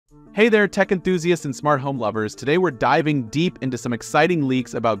Hey there, tech enthusiasts and smart home lovers. Today we're diving deep into some exciting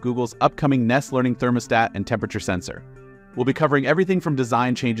leaks about Google's upcoming Nest Learning Thermostat and temperature sensor. We'll be covering everything from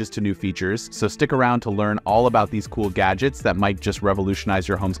design changes to new features, so stick around to learn all about these cool gadgets that might just revolutionize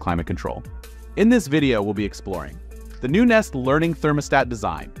your home's climate control. In this video, we'll be exploring the new Nest Learning Thermostat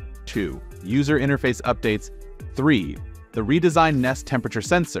design, 2. User interface updates, 3. The redesigned Nest temperature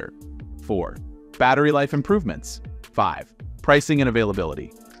sensor, 4. Battery life improvements, 5. Pricing and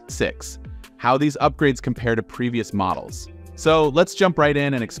availability, 6. How these upgrades compare to previous models. So let's jump right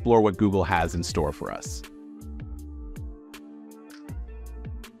in and explore what Google has in store for us.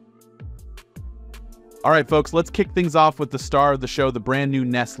 All right, folks, let's kick things off with the star of the show, the brand new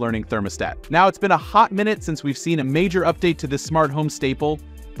Nest Learning Thermostat. Now, it's been a hot minute since we've seen a major update to this smart home staple.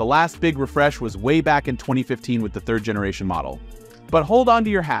 The last big refresh was way back in 2015 with the 3rd generation model. But hold on to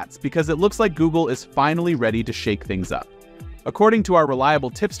your hats, because it looks like Google is finally ready to shake things up. According to our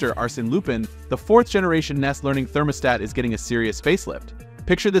reliable tipster, Arsene Lupin, the 4th generation Nest Learning Thermostat is getting a serious facelift.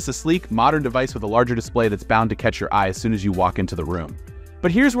 Picture this: a sleek, modern device with a larger display that's bound to catch your eye as soon as you walk into the room.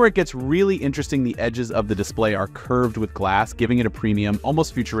 But here's where it gets really interesting. The edges of the display are curved with glass, giving it a premium,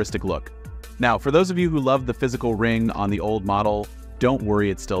 almost futuristic look. Now, for those of you who love the physical ring on the old model, don't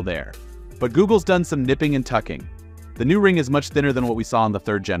worry, it's still there. But Google's done some nipping and tucking. The new ring is much thinner than what we saw on the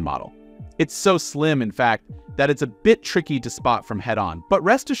 3rd gen model. It's so slim, in fact, that it's a bit tricky to spot from head-on, but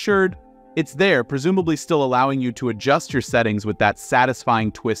rest assured, it's there, presumably still allowing you to adjust your settings with that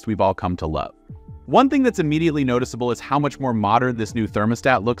satisfying twist we've all come to love. One thing that's immediately noticeable is how much more modern this new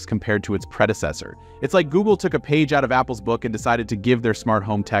thermostat looks compared to its predecessor. It's like Google took a page out of Apple's book and decided to give their smart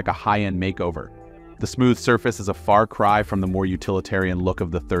home tech a high-end makeover. The smooth surface is a far cry from the more utilitarian look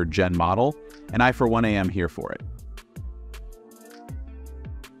of the 3rd gen model, and I for one am here for it.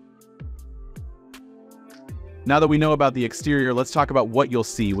 Now that we know about the exterior, let's talk about what you'll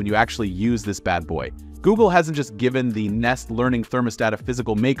see when you actually use this bad boy. Google hasn't just given the Nest Learning Thermostat a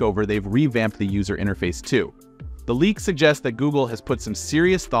physical makeover, they've revamped the user interface too. The leaks suggest that Google has put some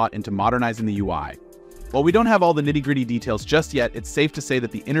serious thought into modernizing the UI. While we don't have all the nitty-gritty details just yet, it's safe to say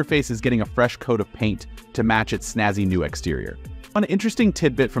that the interface is getting a fresh coat of paint to match its snazzy new exterior. One interesting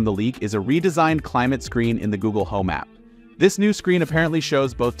tidbit from the leak is a redesigned climate screen in the Google Home app. This new screen apparently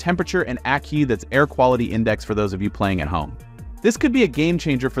shows both temperature and ACU, that's air quality index for those of you playing at home. This could be a game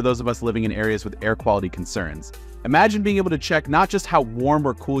changer for those of us living in areas with air quality concerns. Imagine being able to check not just how warm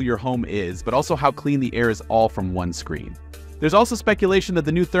or cool your home is, but also how clean the air is, all from one screen. There's also speculation that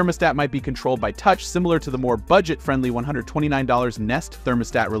the new thermostat might be controlled by touch, similar to the more budget-friendly $129 Nest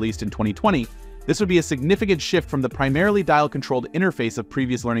thermostat released in 2020. This would be a significant shift from the primarily dial-controlled interface of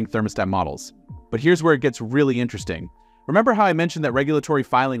previous learning thermostat models. But here's where it gets really interesting. Remember how I mentioned that regulatory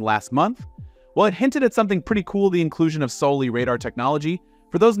filing last month? Well, it hinted at something pretty cool: the inclusion of Soli radar technology.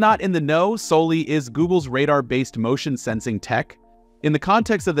 For those not in the know, Soli is Google's radar-based motion sensing tech. In the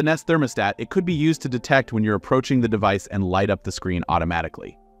context of the Nest thermostat, it could be used to detect when you're approaching the device and light up the screen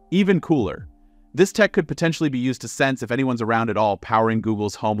automatically. Even cooler, this tech could potentially be used to sense if anyone's around at all, powering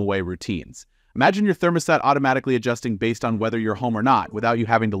Google's home away routines. Imagine your thermostat automatically adjusting based on whether you're home or not, without you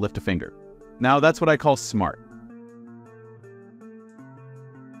having to lift a finger. Now, that's what I call smart.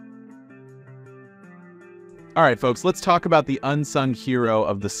 All right, folks, let's talk about the unsung hero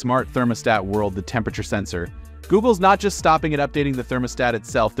of the smart thermostat world, the temperature sensor. Google's not just stopping at updating the thermostat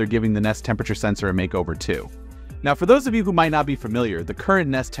itself, they're giving the Nest temperature sensor a makeover too. Now, for those of you who might not be familiar, the current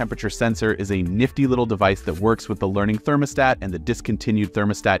Nest temperature sensor is a nifty little device that works with the Learning Thermostat and the discontinued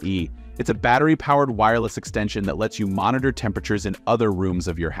Thermostat E. It's a battery-powered wireless extension that lets you monitor temperatures in other rooms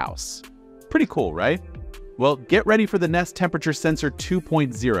of your house. Pretty cool, right? Well, get ready for the Nest Temperature Sensor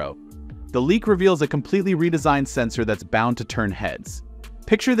 2.0. The leak reveals a completely redesigned sensor that's bound to turn heads.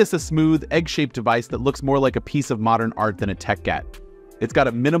 Picture this: a smooth, egg-shaped device that looks more like a piece of modern art than a tech gadget. It's got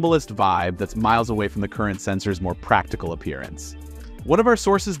a minimalist vibe that's miles away from the current sensor's more practical appearance. One of our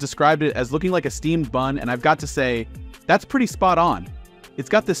sources described it as looking like a steamed bun, and I've got to say, that's pretty spot on. It's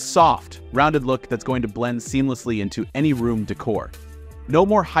got this soft, rounded look that's going to blend seamlessly into any room decor. No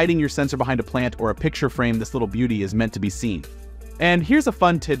more hiding your sensor behind a plant or a picture frame. This little beauty is meant to be seen. And here's a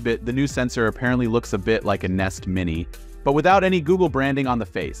fun tidbit: the new sensor apparently looks a bit like a Nest Mini, but without any Google branding on the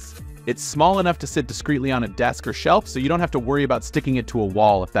face. It's small enough to sit discreetly on a desk or shelf, so you don't have to worry about sticking it to a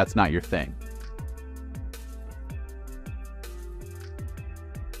wall if that's not your thing.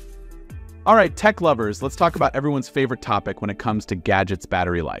 All right, tech lovers, let's talk about everyone's favorite topic when it comes to gadgets'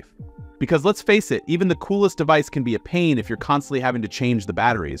 battery life. Because let's face it, even the coolest device can be a pain if you're constantly having to change the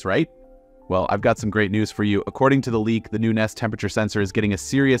batteries, right? Well, I've got some great news for you. According to the leak, the new Nest temperature sensor is getting a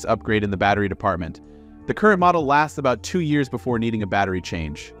serious upgrade in the battery department. The current model lasts about 2 years before needing a battery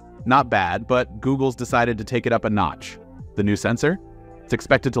change. Not bad, but Google's decided to take it up a notch. The new sensor? It's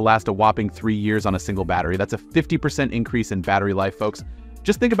expected to last a whopping 3 years on a single battery. That's a 50% increase in battery life, folks.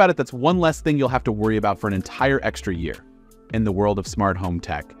 Just think about it, that's one less thing you'll have to worry about for an entire extra year. In the world of smart home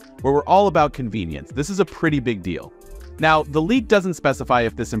tech, where we're all about convenience, this is a pretty big deal. Now, the leak doesn't specify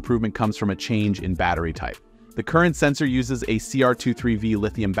if this improvement comes from a change in battery type. The current sensor uses a CR23V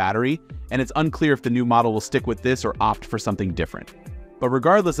lithium battery, and it's unclear if the new model will stick with this or opt for something different. But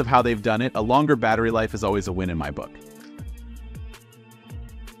regardless of how they've done it, a longer battery life is always a win in my book.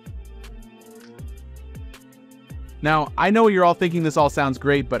 Now, I know you're all thinking this all sounds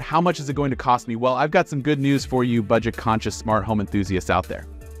great, but how much is it going to cost me? Well, I've got some good news for you budget-conscious smart home enthusiasts out there.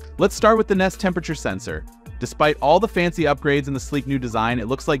 Let's start with the Nest temperature sensor. Despite all the fancy upgrades and the sleek new design, it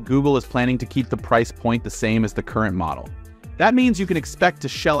looks like Google is planning to keep the price point the same as the current model. That means you can expect to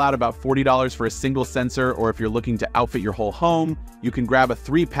shell out about $40 for a single sensor, or if you're looking to outfit your whole home, you can grab a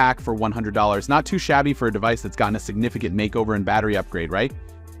 3-pack for $100. Not too shabby for a device that's gotten a significant makeover and battery upgrade, right?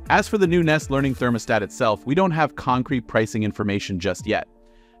 As for the new Nest Learning Thermostat itself, we don't have concrete pricing information just yet.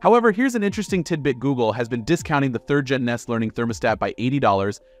 However, here's an interesting tidbit. Google has been discounting the 3rd-gen Nest Learning Thermostat by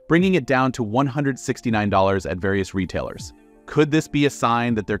 $80, bringing it down to $169 at various retailers. Could this be a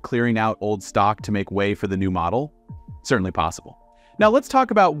sign that they're clearing out old stock to make way for the new model? Certainly possible. Now let's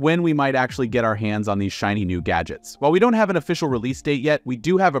talk about when we might actually get our hands on these shiny new gadgets. While we don't have an official release date yet, we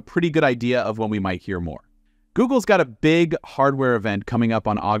do have a pretty good idea of when we might hear more. Google's got a big hardware event coming up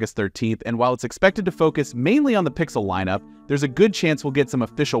on August 13th, and while it's expected to focus mainly on the Pixel lineup, there's a good chance we'll get some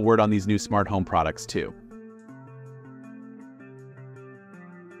official word on these new smart home products too.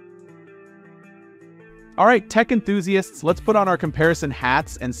 Alright, tech enthusiasts, let's put on our comparison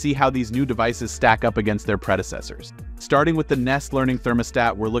hats and see how these new devices stack up against their predecessors. Starting with the Nest Learning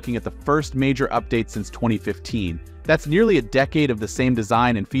Thermostat, we're looking at the first major update since 2015. That's nearly a decade of the same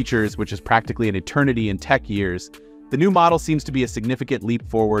design and features, which is practically an eternity in tech years. The new model seems to be a significant leap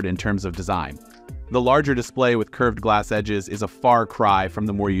forward in terms of design. The larger display with curved glass edges is a far cry from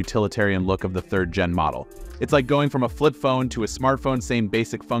the more utilitarian look of the 3rd-gen model. It's like going from a flip phone to a smartphone, same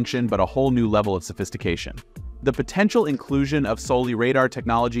basic function, but a whole new level of sophistication. The potential inclusion of Soli radar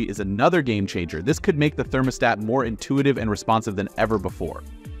technology is another game changer. This could make the thermostat more intuitive and responsive than ever before.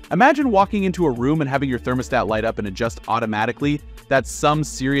 Imagine walking into a room and having your thermostat light up and adjust automatically. That's some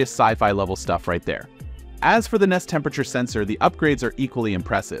serious sci-fi level stuff right there. As for the Nest temperature sensor, the upgrades are equally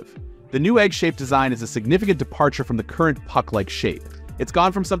impressive. The new egg-shaped design is a significant departure from the current puck-like shape. It's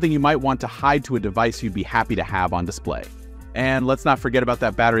gone from something you might want to hide to a device you'd be happy to have on display. And let's not forget about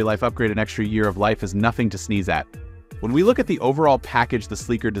that battery life upgrade. An extra year of life is nothing to sneeze at. When we look at the overall package, the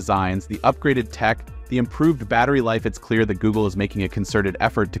sleeker designs, the upgraded tech, the improved battery life, it's clear that Google is making a concerted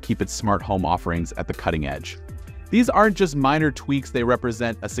effort to keep its smart home offerings at the cutting edge. These aren't just minor tweaks, they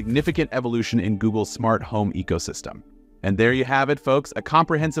represent a significant evolution in Google's smart home ecosystem. And there you have it, folks, a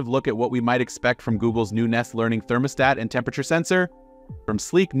comprehensive look at what we might expect from Google's new Nest Learning Thermostat and temperature sensor. From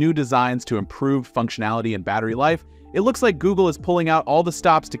sleek new designs to improved functionality and battery life, it looks like Google is pulling out all the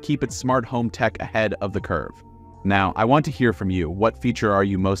stops to keep its smart home tech ahead of the curve. Now, I want to hear from you. What feature are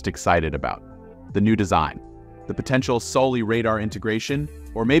you most excited about? The new design, the potential Soli radar integration,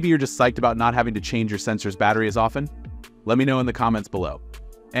 or maybe you're just psyched about not having to change your sensor's battery as often? Let me know in the comments below.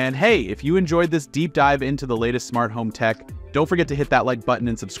 And hey, if you enjoyed this deep dive into the latest smart home tech, don't forget to hit that like button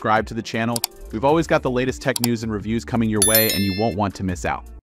and subscribe to the channel. We've always got the latest tech news and reviews coming your way, and you won't want to miss out.